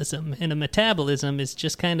metabolism, and a metabolism is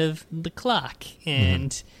just kind of the clock,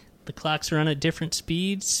 and the clocks run at different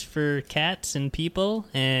speeds for cats and people,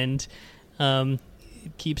 and it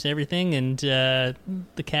keeps everything, and the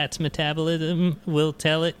cat's metabolism will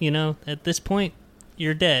tell it, at this point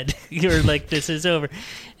you're dead. You're like, this is over.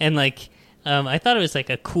 And like I thought it was like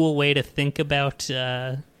a cool way to think about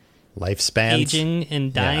lifespans, aging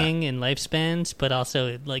and dying and lifespans, but also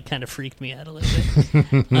it like kind of freaked me out a little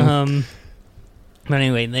bit. But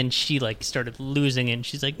anyway, then she like started losing it, and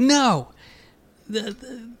she's like, no,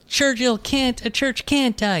 the Churchill can't, a church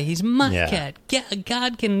can't die. He's my cat.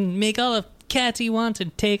 God can make all the cats he wants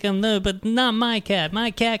and take them, though, but not my cat. My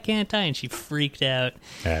cat can't die. And she freaked out.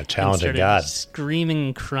 Yeah, challenging God. Screaming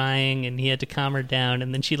and crying, and he had to calm her down,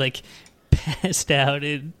 and then she like passed out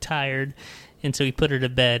and tired. And so he put her to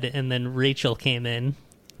bed, and then Rachel came in,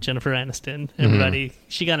 Jennifer Aniston. Everybody,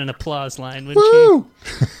 she got an applause line when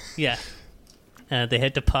she, they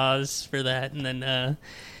had to pause for that, and then,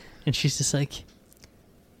 and she's just like,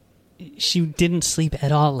 she didn't sleep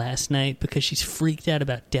at all last night because she's freaked out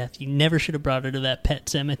about death. You never should have brought her to that pet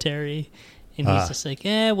cemetery. And he's just like,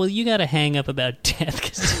 well, you got to hang up about death,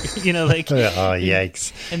 because, like, oh,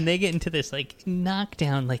 yikes. And they get into this like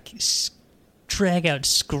knockdown, like drag out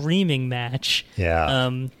screaming match,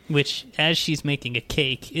 which, as she's making a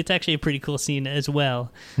cake, it's actually a pretty cool scene as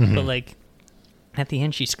well. But like at the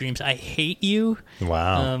end she screams, I hate you.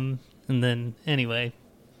 Wow. And then anyway,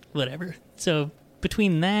 whatever. So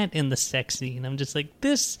between that and the sex scene, I'm just like,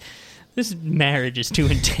 this marriage is too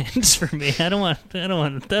intense for me. I don't want to be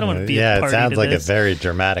a party. It sounds to like this. a very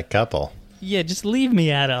dramatic couple. Yeah, just leave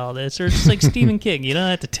me out of all this, or just like Stephen King, you don't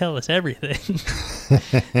have to tell us everything.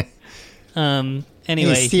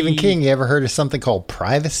 Anyway, hey, Stephen King, you ever heard of something called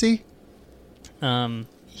privacy?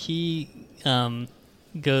 He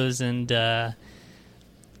goes and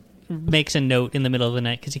makes a note in the middle of the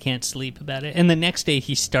night because he can't sleep about it. And the next day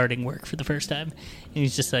he's starting work for the first time, and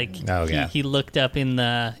he's just like, he looked up in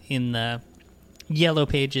the yellow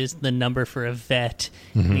pages the number for a vet,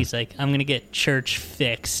 and he's like, I'm gonna get Church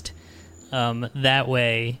fixed. That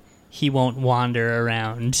way he won't wander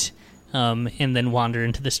around. And then wander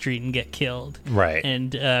into the street and get killed. Right.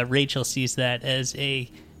 And Rachel sees that as a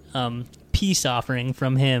peace offering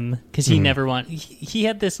from him, because he never he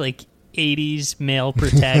had this like 80s male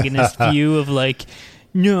protagonist view of like,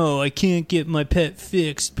 no, I can't get my pet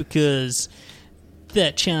fixed because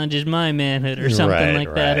that challenges my manhood or something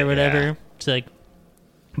like that or whatever. Yeah. It's like,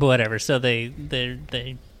 but whatever. So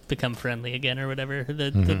they become friendly again or whatever.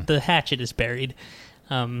 The hatchet is buried.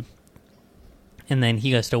 And then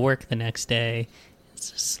he goes to work the next day.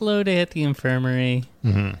 It's a slow day at the infirmary.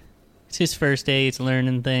 It's his first day. He's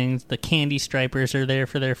learning things. The candy stripers are there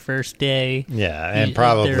for their first day. Yeah, and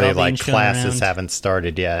probably like classes haven't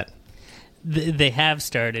started yet. They have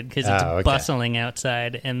started because it's bustling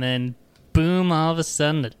outside. And then, boom, all of a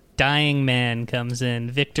sudden, a dying man comes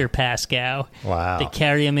in, Victor Pascow. Wow. They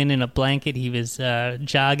carry him in a blanket. He was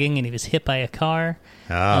jogging, and he was hit by a car.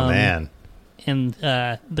 Oh, man. And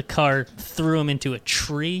the car threw him into a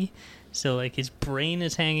tree. So, like, his brain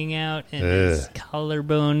is hanging out, and his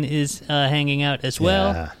collarbone is hanging out as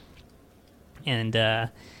well. Yeah. And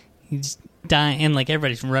he's dying, and, like,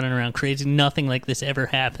 everybody's running around crazy. Nothing like this ever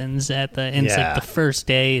happens at the... And it's, like, the first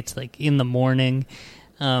day. It's, like, in the morning.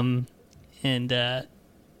 Everybody's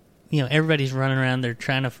running around. They're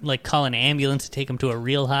trying to, like, call an ambulance to take him to a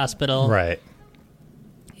real hospital. Right.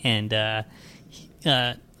 And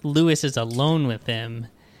Lewis is alone with him,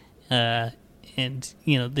 and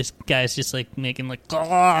this guy's just like making like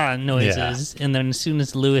noises, and then as soon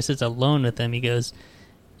as Lewis is alone with him, he goes,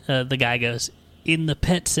 the guy goes, in the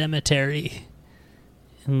pet cemetery,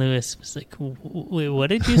 and Lewis was like, wait, what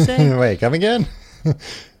did you say? Wait, come again?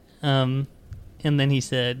 And then he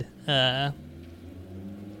said,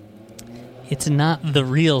 it's not the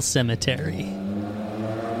real cemetery.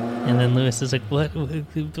 And then Lewis is like, what?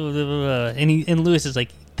 And Lewis is like,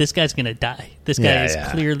 this guy's going to die. This guy is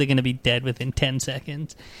clearly going to be dead within 10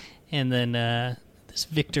 seconds. And then this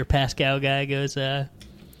Victor Pascow guy goes,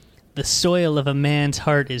 The soil of a man's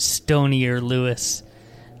heart is stonier, Lewis.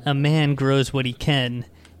 A man grows what he can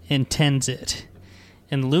and tends it.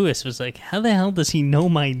 And Lewis was like, how the hell does he know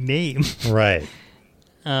my name? Right.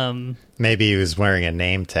 Maybe he was wearing a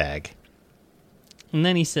name tag. And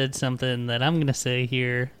then he said something that I'm going to say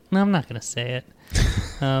here. No, I'm not going to say it.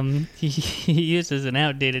 He uses an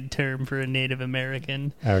outdated term for a Native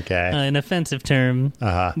American. Okay. An offensive term.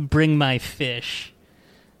 Bring my fish.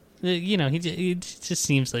 He just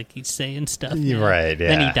seems like he's saying stuff now. Right, yeah.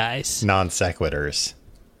 Then he dies. Non sequiturs.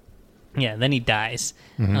 Yeah, then he dies.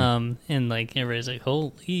 And, like, everybody's like,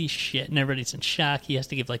 holy shit. And everybody's in shock. He has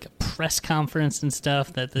to give, like, a press conference and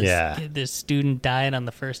stuff that this student died on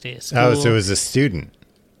the first day of school. Oh, so it was a student.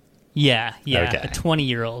 Yeah, okay. A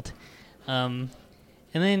 20-year-old. And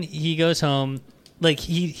then he goes home. Like,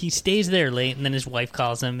 he stays there late, and then his wife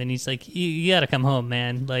calls him, and he's like, you got to come home,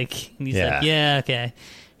 man. Like, and he's like, yeah, okay.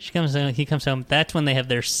 He comes home. That's when they have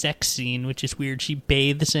their sex scene, which is weird. She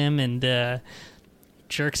bathes him and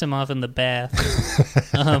jerks him off in the bath,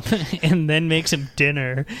 and then makes him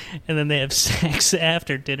dinner, and then they have sex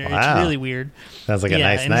after dinner. Wow. It's really weird. Sounds like a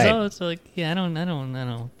nice night. So it's like, I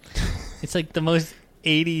don't. It's like the most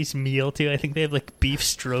 80s meal too. I think they have like beef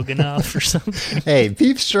stroganoff or something. Hey,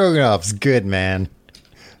 beef stroganoff's good, man.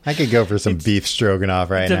 I could go for some beef stroganoff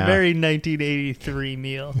right now. It's a very 1983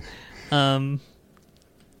 meal. And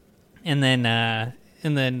then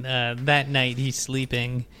that night he's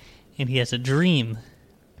sleeping, and he has a dream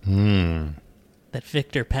that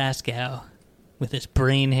Victor Pascow, with his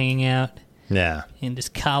brain hanging out, and his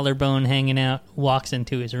collarbone hanging out, walks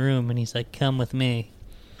into his room, and he's like, "Come with me."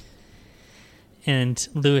 And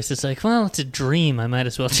Lewis is like, "Well, it's a dream. I might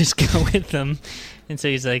as well just go with them." And so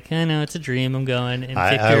he's like, "I know it's a dream. I'm going." And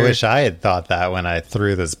Victor, I wish I had thought that when I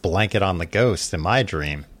threw this blanket on the ghost in my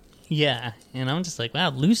dream. Yeah, and I'm just like,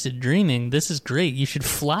 wow, lucid dreaming. This is great. You should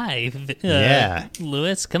fly.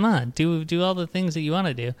 Lewis, come on. Do all the things that you want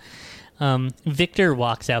to do. Victor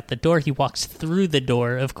walks out the door. He walks through the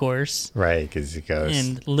door, of course. Right, because he goes.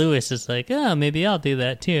 And Lewis is like, oh, maybe I'll do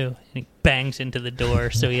that too. And he bangs into the door,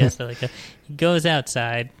 so he has to he goes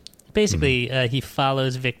outside. Basically, he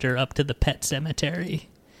follows Victor up to the pet cemetery.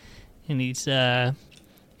 And he's,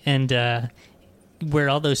 where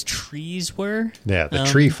all those trees were. Yeah, the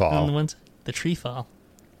tree fall. The tree fall.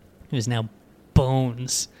 It was now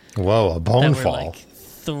bones. Whoa, a bone fall. Like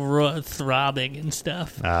throbbing and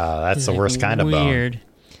stuff. That's the worst kind of bone. Weird.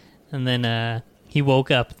 And then he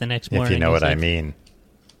woke up the next morning. If you know what I mean.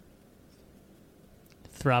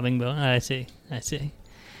 Throbbing bone. I see.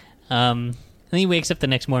 And he wakes up the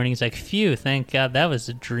next morning. He's like, phew, thank God that was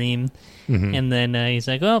a dream. And then he's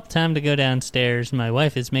like, well, time to go downstairs. My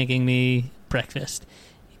wife is making me breakfast.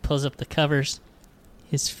 He pulls up the covers.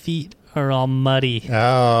 His feet are all muddy.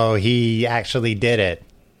 Oh, he actually did it.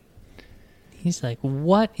 He's like,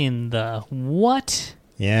 what in the what?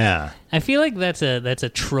 Yeah. I feel like that's a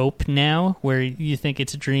trope now where you think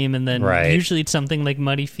it's a dream and then usually it's something like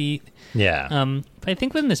muddy feet. Yeah. I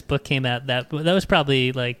think when this book came out, that was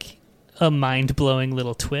probably like a mind-blowing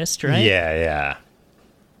little twist, right? Yeah.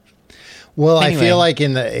 Well, anyway. I feel like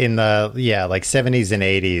in the like 70s and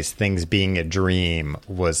 80s, things being a dream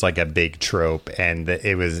was like a big trope, and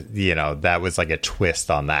it was, that was like a twist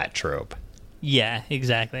on that trope. Yeah,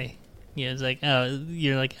 exactly. Yeah, it's like, oh,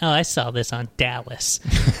 you're like, oh, I saw this on Dallas.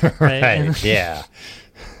 Right, yeah.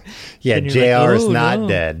 Yeah, JR's like, not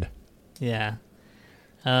dead. Yeah.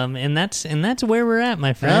 And that's where we're at,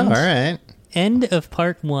 my friends. Oh, all right. End of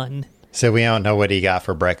part 1. So we don't know what he got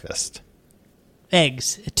for breakfast.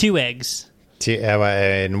 Eggs. 2 eggs.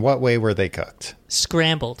 In what way were they cooked?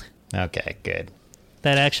 Scrambled. Okay, good.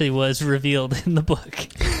 That actually was revealed in the book.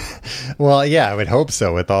 Well, yeah, I would hope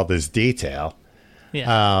so with all this detail.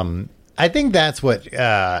 Yeah. I think that's what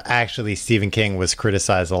actually Stephen King was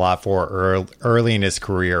criticized a lot for early in his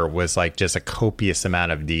career, was like just a copious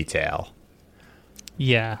amount of detail.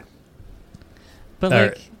 Yeah.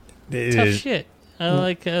 But tough shit. I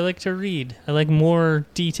like to read. I like more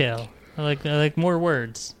detail. I like more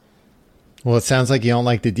words. Well, it sounds like you don't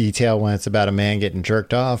like the detail when it's about a man getting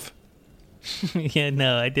jerked off. Yeah,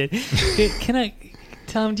 no, I did.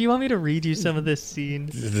 Tom, do you want me to read you some of this scene?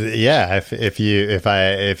 Yeah, if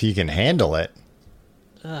you can handle it.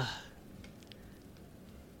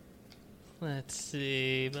 Let's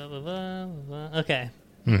see. Blah, blah, blah, blah. Okay.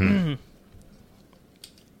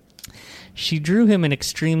 She drew him an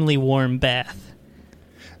extremely warm bath.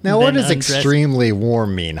 Now, what does extremely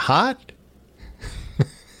warm mean? Hot?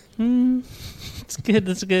 It's good.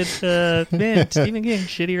 That's good. Man, Stephen King,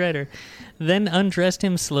 shitty writer. Then undressed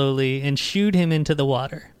him slowly and shooed him into the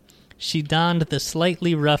water. She donned the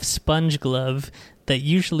slightly rough sponge glove that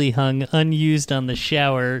usually hung unused on the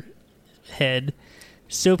shower head,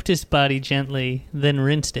 soaped his body gently, then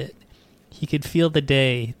rinsed it. He could feel the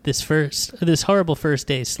day, this horrible first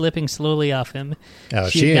day, slipping slowly off him. Oh,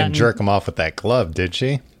 she didn't jerk him off with that glove, did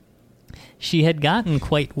she? She had gotten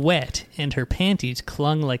quite wet, and her panties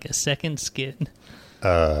clung like a second skin.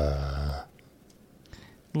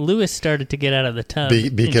 Lewis started to get out of the tub.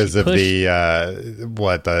 Because of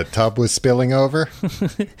the tub was spilling over?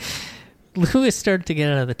 Lewis started to get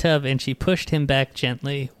out of the tub, and she pushed him back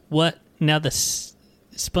gently. Now the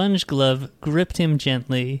sponge glove gripped him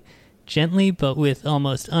gently but with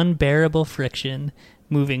almost unbearable friction,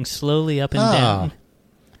 moving slowly up and down.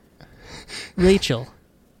 Rachel.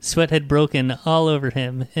 Sweat had broken all over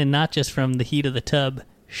him, and not just from the heat of the tub.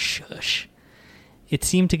 Shush. It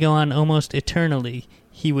seemed to go on almost eternally.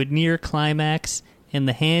 He would near climax, and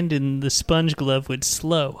the hand in the sponge glove would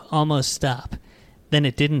slow, almost stop. Then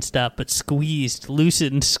it didn't stop, but squeezed,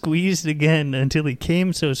 loosened, squeezed again, until he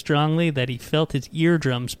came so strongly that he felt his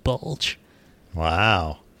eardrums bulge.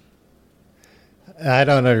 Wow. I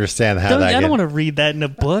don't understand how I don't want to read that in a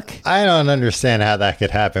book. I don't understand how that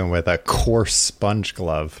could happen with a coarse sponge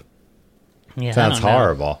glove. Yeah, sounds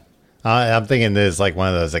horrible. I'm thinking this is like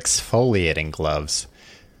one of those exfoliating gloves.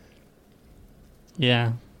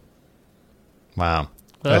 Yeah. Wow.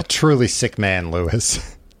 Well, a truly sick man,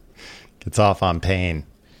 Lewis. Gets off on pain.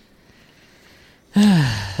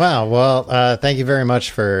 Wow. Well, thank you very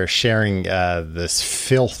much for sharing this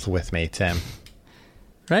filth with me, Tim.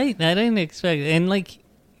 Right? I didn't expect it. And, like,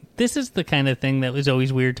 this is the kind of thing that was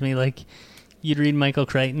always weird to me. Like, you'd read Michael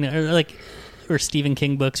Crichton or Stephen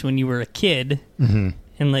King books when you were a kid. Mm-hmm.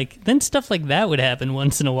 And, like, then stuff like that would happen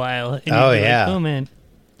once in a while. And oh, you'd be yeah. Like, oh, man.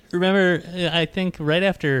 Remember, I think right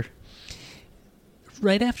after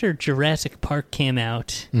Jurassic Park came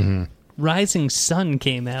out, mm-hmm. Rising Sun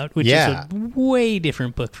came out, which is a way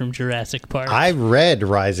different book from Jurassic Park. I read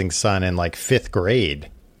Rising Sun in, like, 5th grade.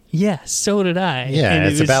 Yeah, so did I. Yeah,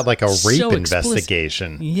 and it's about like a rape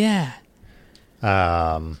investigation. Yeah.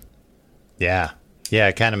 Yeah,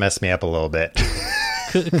 it kind of messed me up a little bit.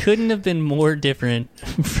 Couldn't have been more different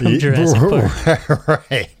from Jurassic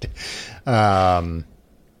Park. Right.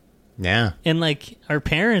 Yeah. And like our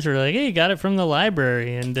parents were like, "Hey, you got it from the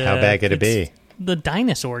library." And how bad could it be? The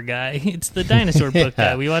dinosaur guy. It's the dinosaur book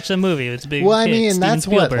guy. We watched the movie. It's a big. Well, I mean, Steven that's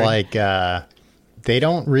Spielberg. what like they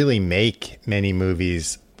don't really make many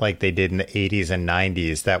movies like they did in the 80s and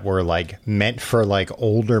 90s that were like meant for like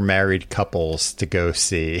older married couples to go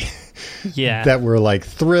see. Yeah. That were like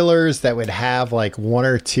thrillers that would have like one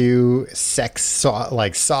or two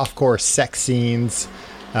softcore sex scenes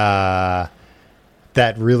that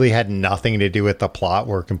really had nothing to do with the plot,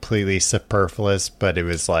 were completely superfluous, but it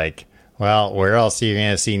was like, well, where else are you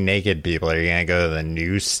going to see naked people? Are you going to go to the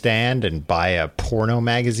newsstand and buy a porno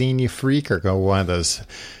magazine, you freak, or go to one of those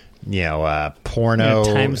porno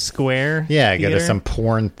Times Square. Yeah, theater? Go to some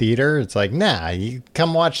porn theater. It's like, nah, you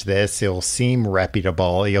come watch this. It'll seem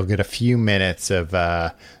reputable. You'll get a few minutes of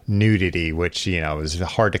nudity, which, is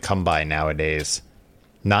hard to come by nowadays.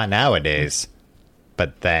 Not nowadays,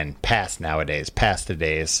 but then past the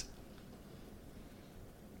days.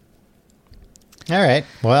 All right,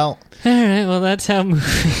 well, that's how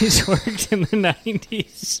movies worked in the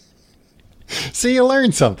 90s. So you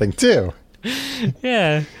learned something, too.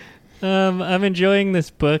 Yeah. I'm enjoying this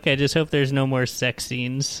book. I just hope there's no more sex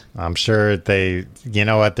scenes. I'm sure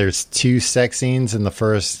there's 2 sex scenes in the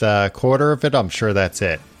first quarter of it. I'm sure that's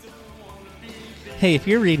it. Hey, if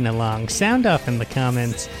you're reading along, sound off in the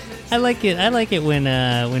comments. I like it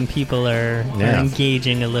when people are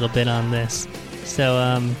engaging a little bit on this.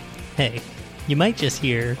 So, hey, you might just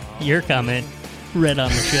hear your comment read on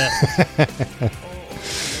the show.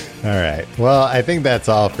 All right. Well, I think that's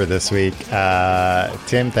all for this week.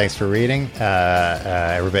 Tim, thanks for reading.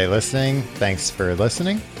 Everybody listening, thanks for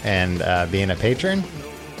listening and being a patron.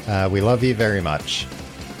 We love you very much.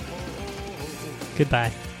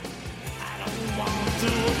 Goodbye.